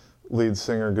lead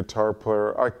singer, guitar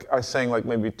player. I sang like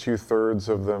maybe 2/3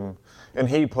 of them, and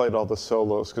he played all the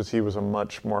solos because he was a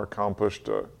much more accomplished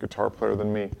guitar player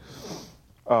than me.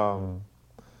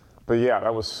 But yeah,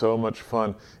 that was so much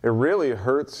fun. It really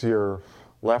hurts your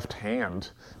left hand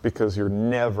because you're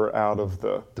never out of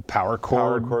the power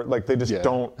chord. Like they just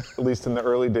don't, at least in the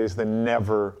early days, they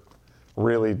never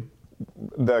really,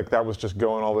 that was just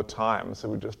going all the time. So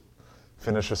we'd just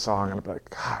finish a song and I'd be like,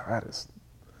 God, that is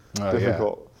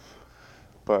difficult. Yeah.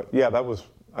 But yeah, that was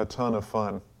a ton of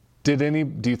fun. Do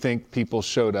you think people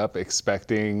showed up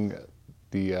expecting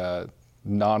the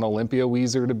non-Olympia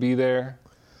Weezer to be there?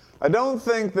 I don't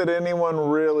think that anyone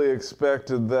really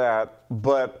expected that,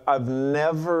 but I've been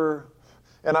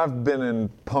in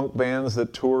punk bands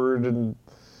that toured and,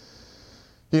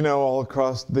 all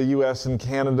across the US and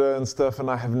Canada and stuff, and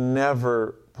I have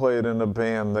never played in a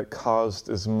band that caused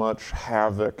as much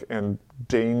havoc and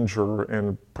danger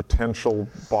and potential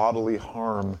bodily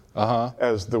harm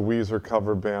as the Weezer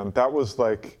cover band. That was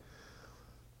like,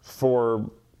 for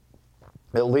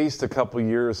at least a couple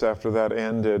years after that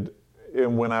ended,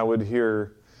 and when I would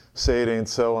hear Say It Ain't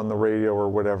So on the radio or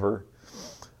whatever,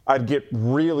 I'd get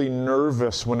really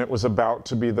nervous when it was about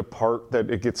to be the part that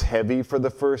it gets heavy for the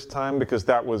first time, because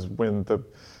that was when the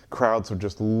crowds would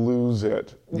just lose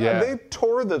it. Yeah. They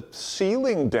tore the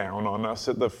ceiling down on us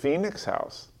at the Phoenix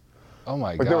House. Oh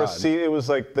my Like God. it was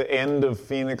like the end of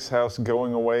Phoenix House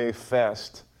Going Away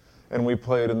Fest, and we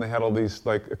played and they had all these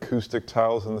like acoustic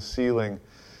tiles in the ceiling.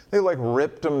 They like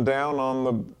ripped them down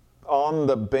on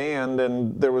the band,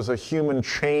 and there was a human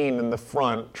chain in the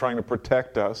front trying to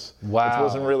protect us, which Wow.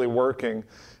 wasn't really working.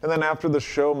 And then after the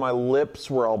show, my lips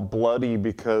were all bloody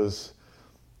because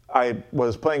I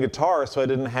was playing guitar, so I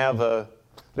didn't have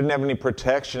any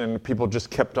protection, and people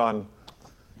just kept on,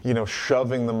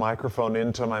 shoving the microphone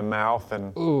into my mouth,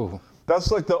 and Ooh.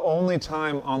 that's like the only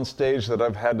time on stage that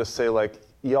I've had to say like,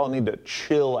 y'all need to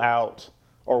chill out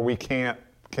or we can't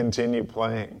continue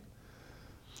playing.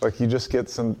 Like you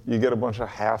get a bunch of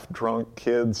half-drunk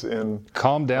kids in.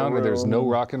 Calm down, or there's no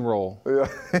rock and roll. Yeah.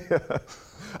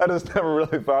 I just never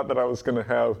really thought that I was going to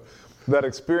have that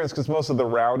experience, because most of the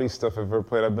rowdy stuff I've ever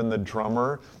played, I've been the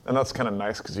drummer, and that's kind of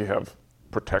nice because you have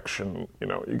protection.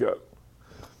 You got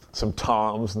some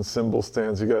toms and cymbal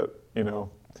stands. You got,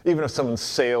 even if someone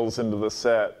sails into the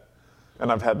set,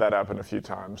 and I've had that happen a few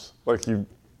times. Like you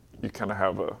kind of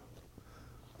have a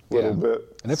little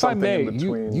bit. And if I something may, in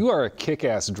between. you are a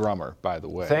kick-ass drummer, by the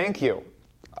way. Thank you.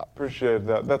 I appreciate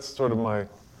that. That's sort of my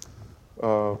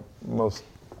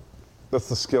that's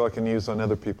the skill I can use on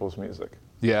other people's music.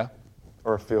 Yeah.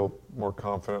 Or feel more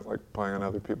confident like playing on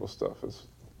other people's stuff as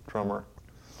drummer.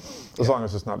 As long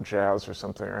as it's not jazz or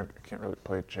something. I can't really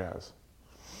play jazz.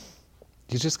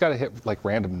 You just got to hit like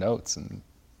random notes and.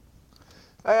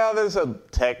 Yeah, there's a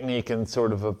technique and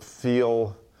sort of a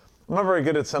feel. I'm not very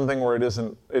good at something where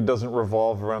it doesn't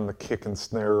revolve around the kick and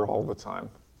snare all the time.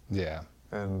 Yeah.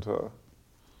 And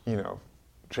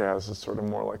jazz is sort of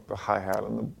more like the hi-hat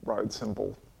and the ride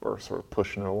cymbal are sort of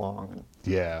pushing it along.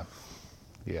 Yeah.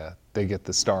 They get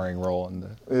the starring role in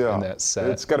that set.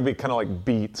 It's got to be kind of like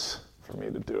beats for me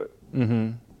to do it.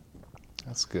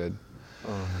 That's good.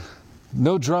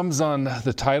 No drums on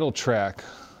the title track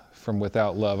from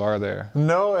Without Love, are there?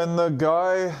 No, and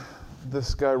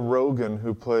this guy Rogan,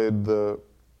 who played the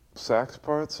sax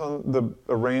parts on the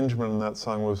arrangement in that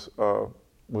song,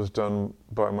 was done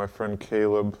by my friend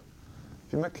Caleb.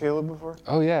 Have you met Caleb before?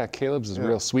 Oh yeah, Caleb's a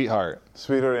real sweetheart.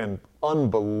 Sweetheart and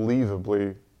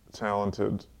unbelievably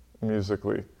talented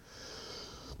musically.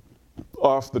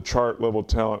 Off the chart level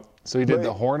talent. So he did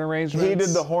the horn arrangement? He did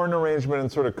the horn arrangement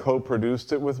and sort of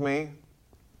co-produced it with me.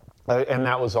 And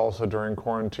that was also during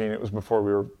quarantine. It was before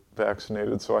we were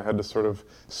vaccinated, so I had to sort of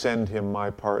send him my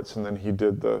parts, and then he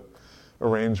did the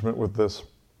arrangement with this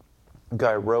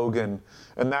guy Rogan.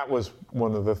 And that was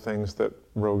one of the things that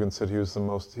Rogan said he's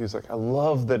like, I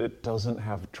love that it doesn't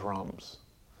have drums.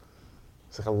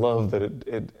 It's like, I love that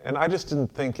it and I just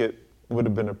didn't think it would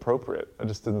have been appropriate. I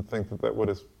just didn't think that would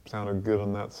have sounded good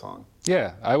on that song.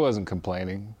 Yeah, I wasn't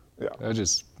complaining. Yeah. I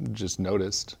just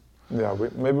noticed. Yeah,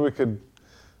 maybe we could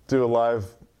do a live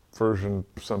version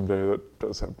someday that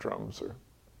does have drums or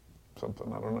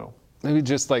something. I don't know. Maybe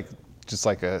just like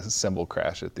a cymbal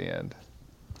crash at the end.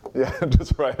 Yeah,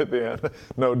 just right at the end.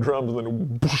 No drums, and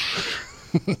then whoosh,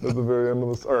 at the very end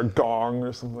of or a gong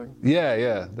or something.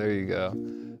 Yeah, there you go.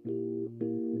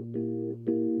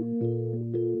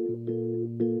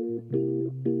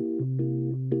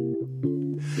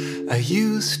 I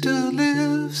used to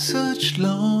live such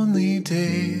lonely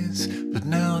days, but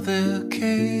now they're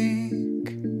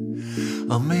cake.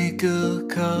 I'll make a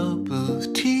cup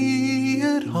of tea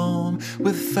at home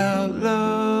without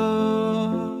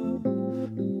love.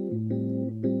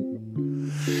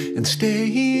 And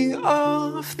staying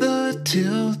off the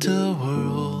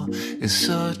tilt-a-whirl is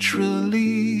such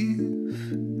relief.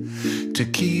 To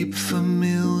keep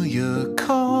familiar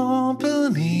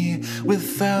company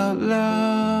without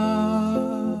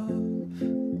love,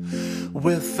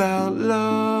 without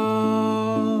love,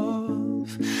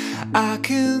 I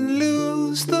can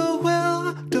lose the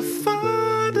will to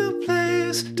find a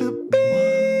place to be.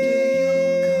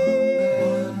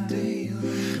 One day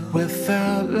you'll come.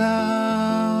 Without love,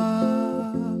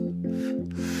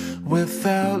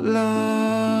 without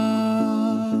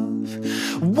love,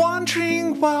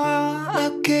 wondering why I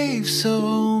gave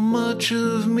so much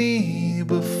of me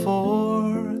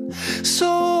before,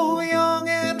 so young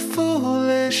and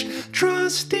foolish,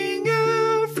 trusting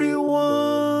everyone.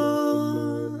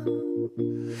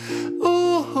 Ooh.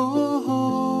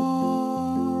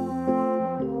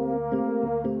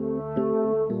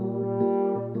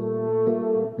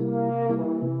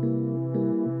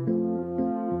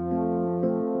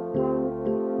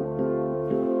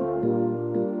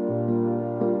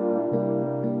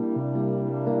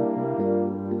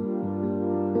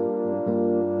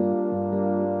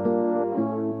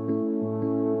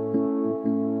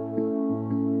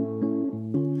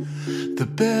 The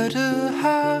better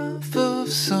half of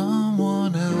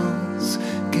someone else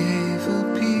gave a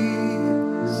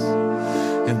piece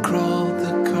and crawled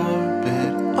the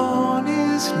carpet on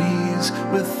his knees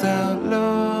without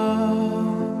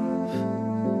love.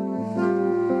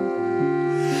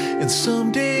 And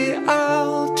someday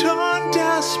I'll turn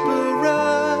desperate,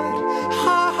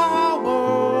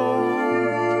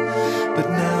 but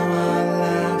now I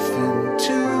laugh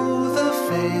into the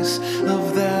face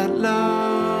of that love.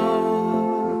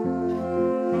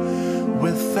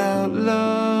 Without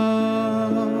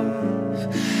love,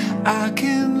 I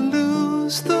can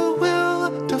lose the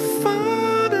will to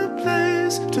find a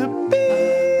place to be.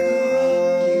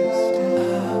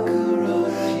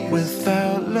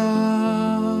 Without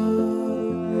love,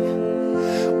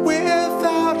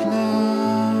 without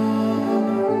love,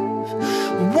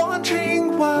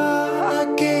 wondering why I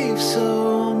gave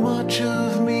so much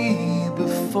of me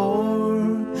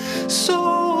before,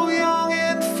 so young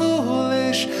and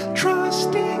foolish,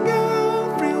 trusting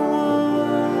everyone.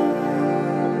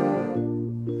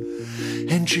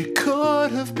 And she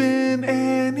could have been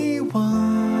anyone.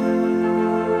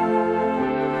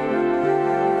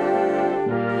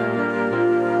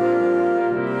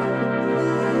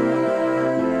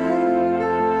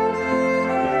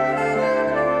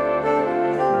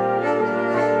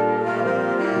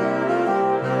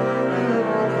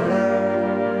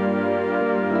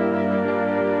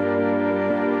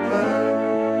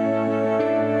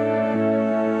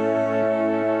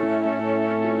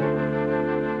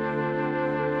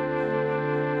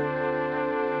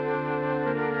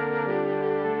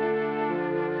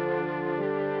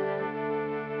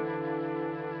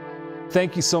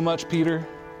 Thank you so much, Peter.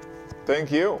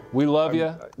 Thank you. We love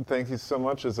you. Thank you so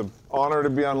much. It's an honor to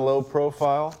be on Low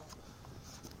Profile.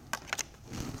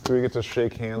 Do we get to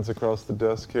shake hands across the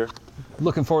desk here?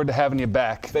 Looking forward to having you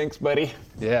back. Thanks, buddy.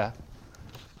 Yeah.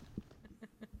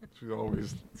 She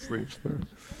always sleeps there.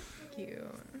 Cute.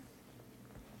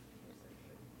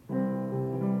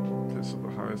 Okay, so the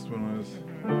highest one is...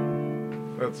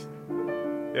 That's...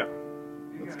 Yeah.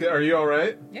 That's good. Are you all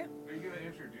right? Yeah. Are you going to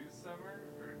introduce Summer,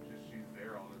 or just she's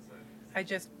there all of a sudden? I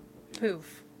just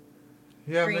poof.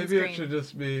 Yeah, Green maybe it screen. should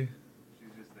just be...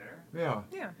 She's just there? Yeah.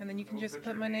 Yeah, and then you can just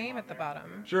put my name at the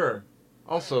bottom. Sure.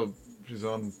 Also, she's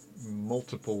on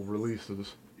multiple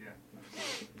releases, Yeah.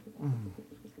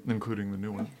 including the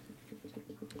new one.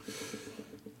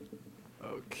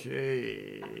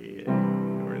 Okay.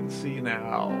 We're in C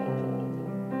now.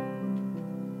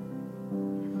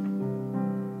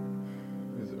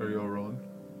 Are you all rolling?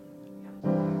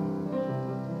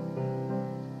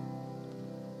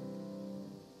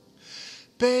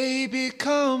 Baby,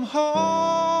 come home.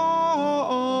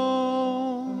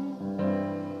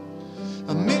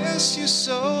 I miss you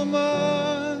so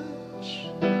much.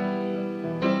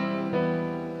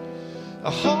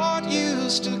 A heart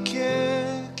used to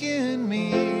kick in me.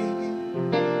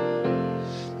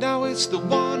 Now it's the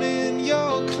one in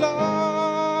your clutch.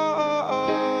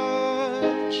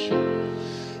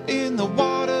 In the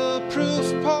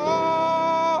waterproof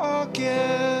pocket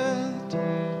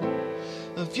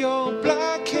of your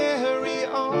black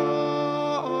carry-on.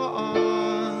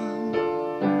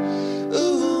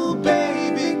 Ooh,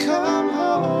 baby, come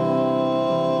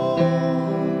home.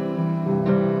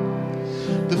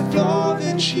 The floor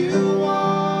that you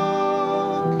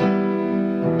walk,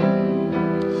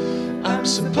 I'm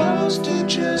supposed to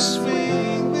just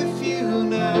swing with you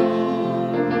now.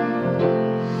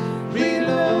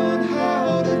 Relearn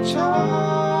how to talk.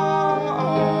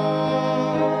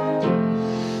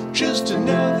 Just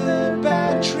another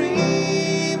bad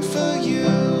dream for you.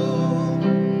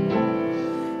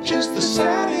 Just the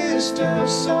saddest of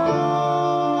songs.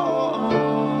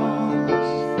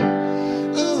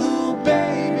 Ooh,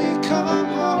 baby, come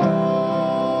home.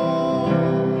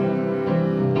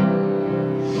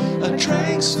 I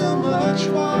drank so much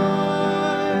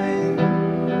wine.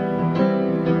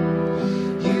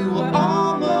 You were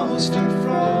almost in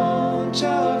front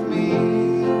of me.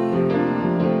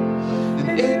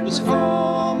 And it was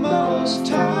almost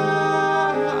time.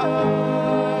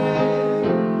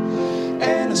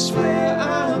 And I swear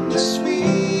I'm the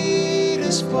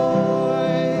sweetest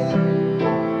boy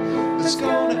that's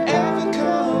gonna ever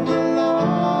come along.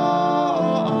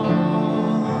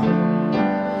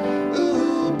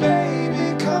 Ooh,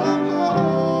 baby, come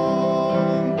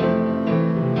home.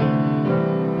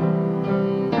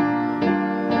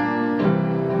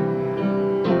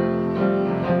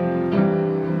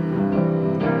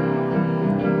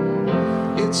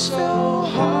 It's so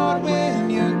hard when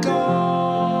you're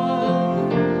gone.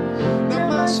 Now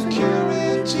my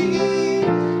security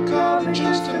called it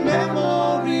just a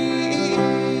memory.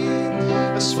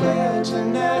 I swear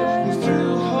tonight I'm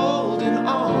through holding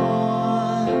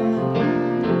on.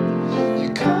 You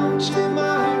come to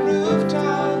my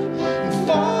rooftop and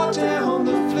fall down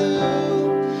the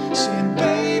flue, saying,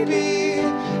 baby,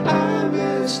 I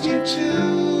missed you too.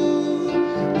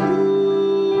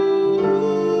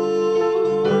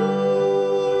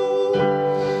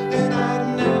 And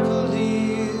I'd never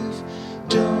leave.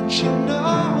 Don't you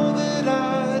know that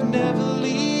I'd never leave?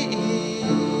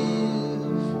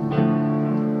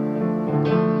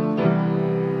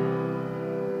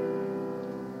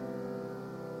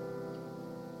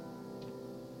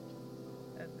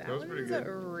 That was pretty good.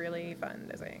 really fun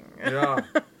to sing. Yeah.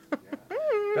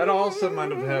 That also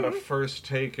might have had a first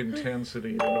take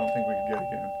intensity I don't think we could get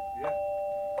again. Yeah.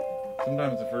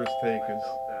 Sometimes the first take is...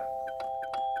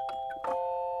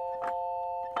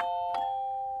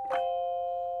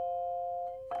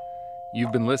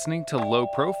 You've been listening to Low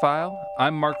Profile.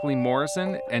 I'm Mark Lee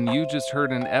Morrison, and you just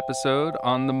heard an episode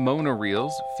on the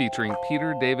Monoreels featuring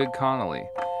Peter David Connolly.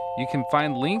 You can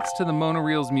find links to the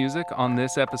Monoreels music on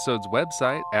this episode's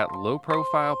website at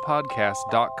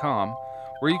lowprofilepodcast.com,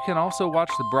 where you can also watch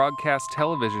the broadcast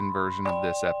television version of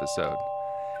this episode.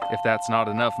 If that's not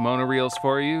enough Monoreels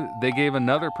for you, they gave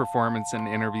another performance and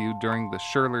interview during the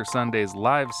Schurler Sundays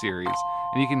live series,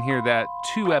 and you can hear that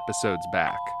 2 episodes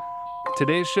back.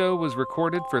 Today's show was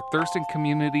recorded for Thurston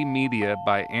Community Media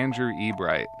by Andrew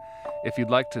Ebright. If you'd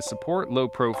like to support Low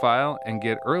Profile and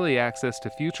get early access to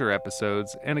future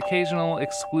episodes and occasional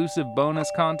exclusive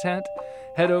bonus content,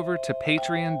 head over to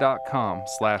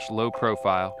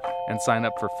patreon.com/lowprofile and sign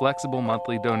up for flexible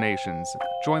monthly donations.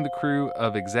 Join the crew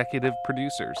of executive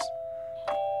producers.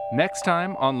 Next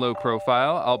time on Low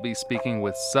Profile, I'll be speaking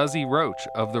with Suzy Roach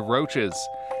of The Roaches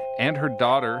and her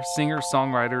daughter,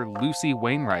 singer-songwriter Lucy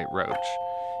Wainwright Roach.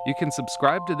 You can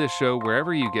subscribe to this show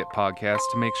wherever you get podcasts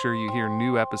to make sure you hear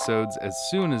new episodes as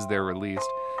soon as they're released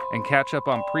and catch up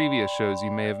on previous shows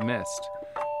you may have missed.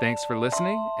 Thanks for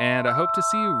listening, and I hope to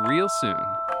see you real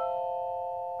soon.